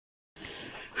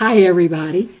Hi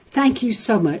everybody. Thank you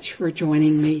so much for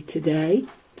joining me today.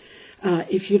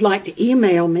 If you'd like to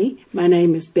email me, my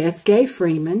name is Beth Gay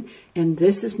Freeman and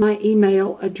this is my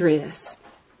email address.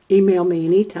 Email me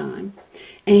anytime.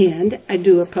 And I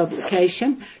do a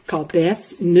publication called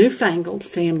Beth's Newfangled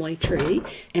Family Tree.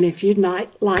 And if you'd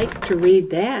like to read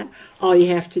that, all you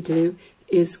have to do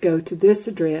is go to this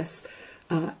address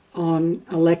on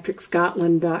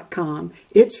electricscotland.com.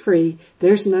 It's free,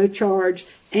 there's no charge,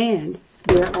 and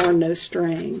there are no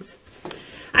strings.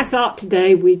 I thought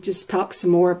today we'd just talk some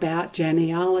more about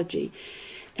genealogy.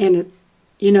 And,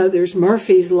 you know, there's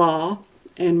Murphy's Law,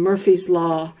 and Murphy's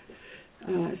Law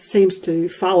seems to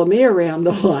follow me around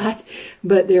a lot,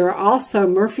 but there are also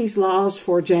Murphy's Laws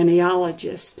for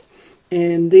genealogists.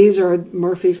 And these are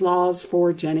Murphy's Laws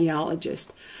for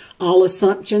genealogists. All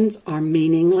assumptions are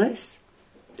meaningless.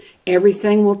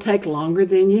 Everything will take longer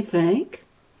than you think.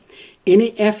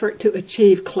 Any effort to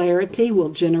achieve clarity will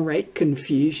generate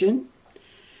confusion.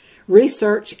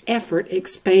 Research effort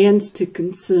expands to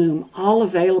consume all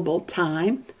available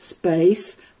time,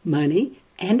 space, money,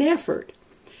 and effort.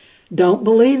 Don't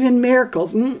believe in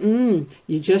miracles. You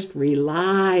just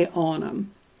rely on them.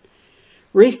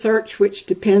 Research which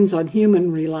depends on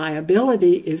human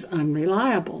reliability is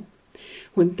unreliable.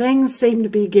 When things seem to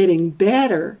be getting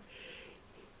better,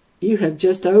 you have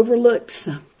just overlooked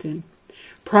something.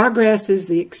 Progress is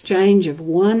the exchange of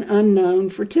one unknown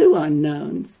for two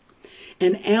unknowns.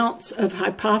 An ounce of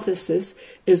hypothesis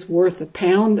is worth a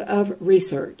pound of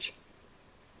research.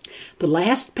 The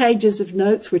last pages of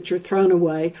notes which are thrown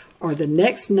away are the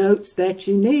next notes that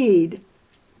you need.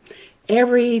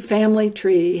 Every family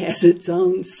tree has its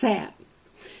own sap.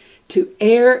 To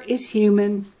err is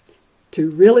human. To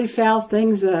really foul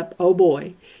things up, oh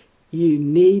boy, you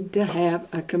need to have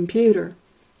a computer.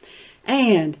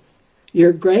 And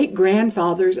your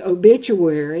great-grandfather's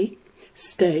obituary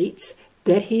states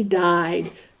that he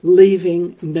died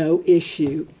leaving no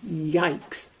issue.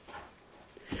 Yikes.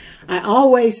 I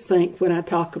always think when I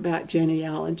talk about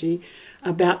genealogy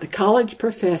about the college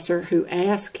professor who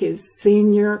asked his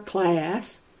senior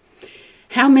class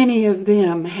how many of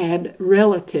them had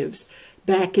relatives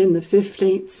back in the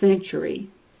 15th century.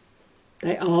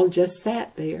 They all just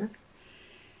sat there.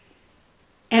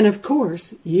 And of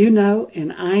course, you know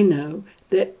and I know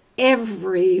that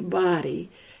everybody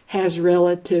has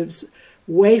relatives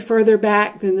way further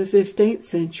back than the 15th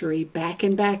century, back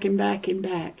and back and back and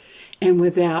back. And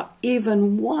without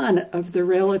even one of the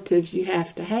relatives you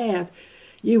have to have,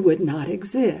 you would not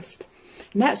exist.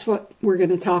 And that's what we're going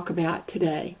to talk about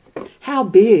today. How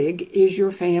big is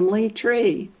your family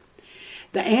tree?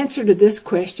 The answer to this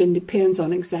question depends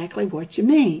on exactly what you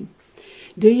mean.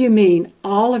 Do you mean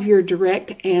all of your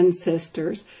direct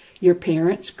ancestors, your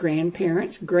parents,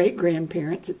 grandparents,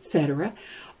 great-grandparents, etc.?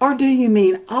 Or do you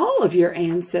mean all of your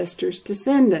ancestors'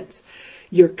 descendants,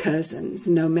 your cousins,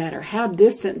 no matter how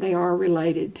distant they are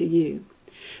related to you?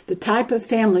 The type of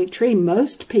family tree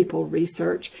most people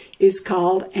research is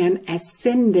called an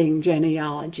ascending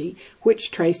genealogy,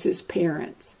 which traces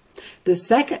parents. The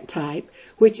second type,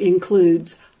 which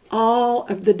includes all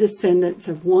of the descendants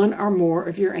of one or more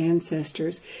of your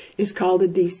ancestors, is called a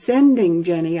descending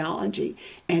genealogy,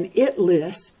 and it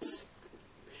lists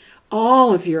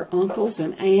all of your uncles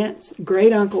and aunts,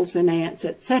 great-uncles and aunts,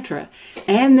 etc.,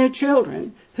 and their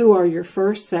children, who are your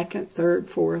first, second, third,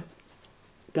 fourth,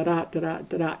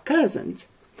 cousins.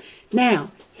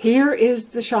 Now, here is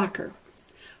the shocker.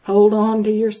 Hold on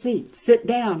to your seat. Sit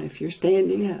down if you're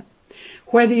standing up.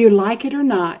 Whether you like it or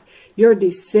not, your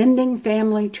descending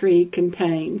family tree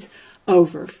contains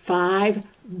over 5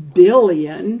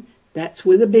 billion, that's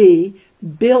with a B,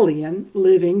 billion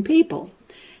living people.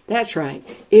 That's right,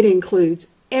 it includes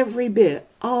every bit,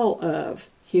 all of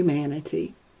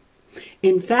humanity.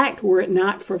 In fact, were it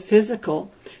not for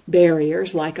physical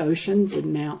barriers like oceans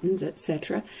and mountains,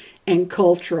 etc., and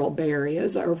cultural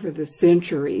barriers over the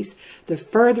centuries, the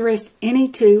furthest any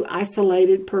two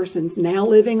isolated persons now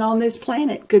living on this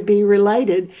planet could be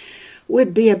related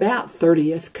would be about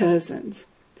 30th cousins.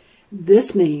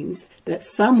 This means that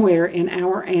somewhere in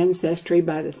our ancestry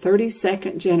by the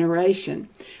 32nd generation,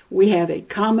 we have a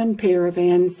common pair of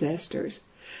ancestors.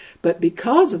 But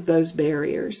because of those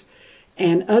barriers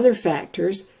and other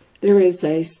factors, there is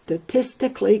a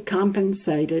statistically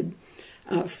compensated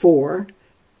for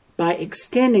by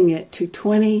extending it to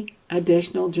 20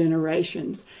 additional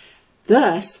generations.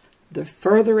 Thus, the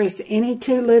furthest any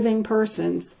two living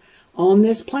persons on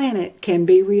this planet can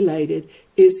be related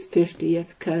is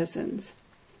 50th cousins.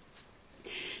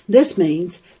 This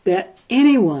means that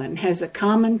anyone has a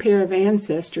common pair of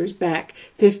ancestors back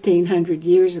 1,500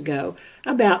 years ago,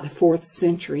 about the 4th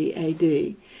century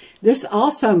A.D. This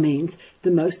also means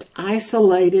the most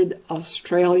isolated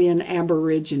Australian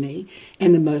Aborigine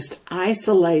and the most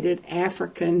isolated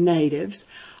African natives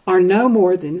are no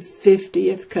more than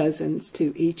 50th cousins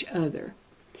to each other.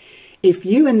 If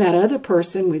you and that other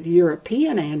person with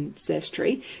European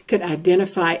ancestry could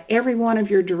identify every one of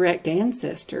your direct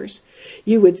ancestors,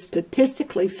 you would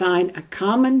statistically find a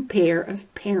common pair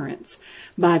of parents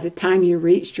by the time you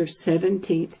reached your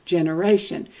 17th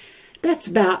generation. That's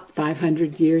about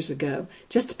 500 years ago,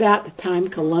 just about the time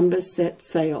Columbus set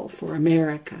sail for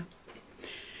America.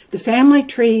 The family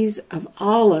trees of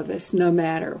all of us, no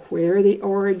matter where the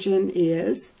origin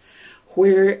is,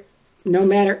 no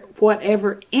matter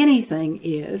whatever anything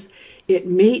is, it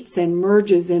meets and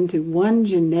merges into one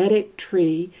genetic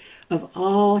tree of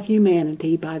all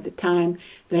humanity by the time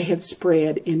they have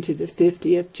spread into the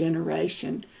 50th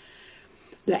generation.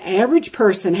 The average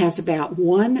person has about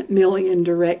 1 million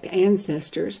direct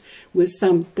ancestors with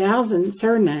some 1,000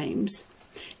 surnames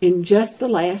in just the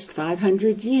last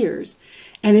 500 years,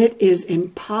 and it is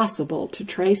impossible to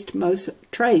trace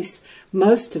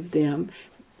most of them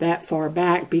that far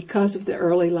back because of the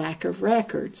early lack of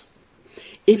records.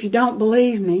 If you don't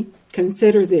believe me,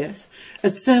 consider this.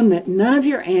 Assume that none of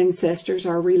your ancestors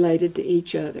are related to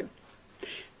each other.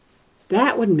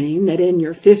 That would mean that in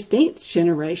your 15th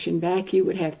generation back, you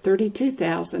would have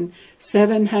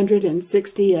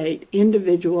 32,768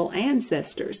 individual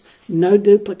ancestors, no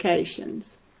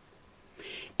duplications.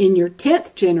 In your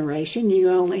 10th generation, you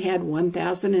only had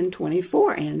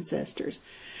 1,024 ancestors.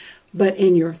 But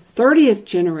in your 30th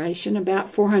generation, about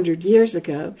 400 years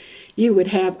ago, you would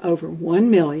have over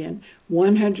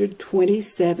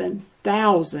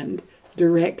 1,127,000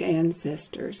 direct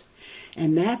ancestors.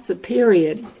 And that's a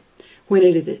period when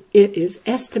it is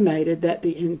estimated that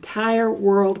the entire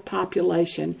world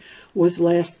population was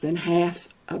less than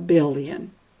 500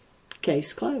 million.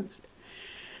 Case closed.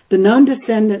 The known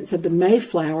descendants of the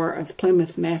Mayflower of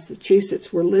Plymouth,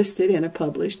 Massachusetts were listed in a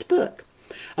published book.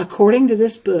 According to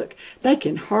this book, they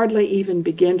can hardly even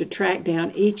begin to track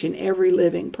down each and every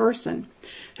living person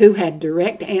who had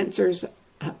direct ancestors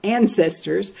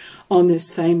on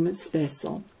this famous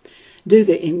vessel. Due to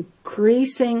the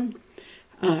increasing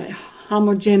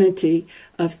homogeneity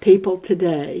of people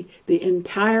today, the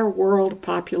entire world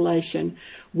population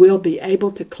will be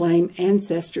able to claim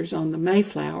ancestors on the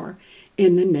Mayflower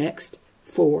in the next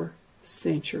 4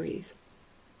 centuries.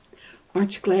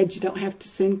 Aren't you glad you don't have to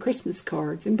send Christmas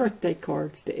cards and birthday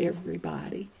cards to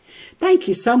everybody? Thank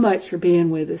you so much for being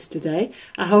with us today.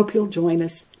 I hope you'll join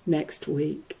us next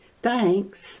week.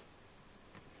 Thanks.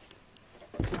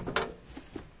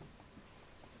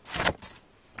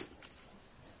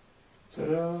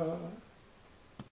 Ta-da!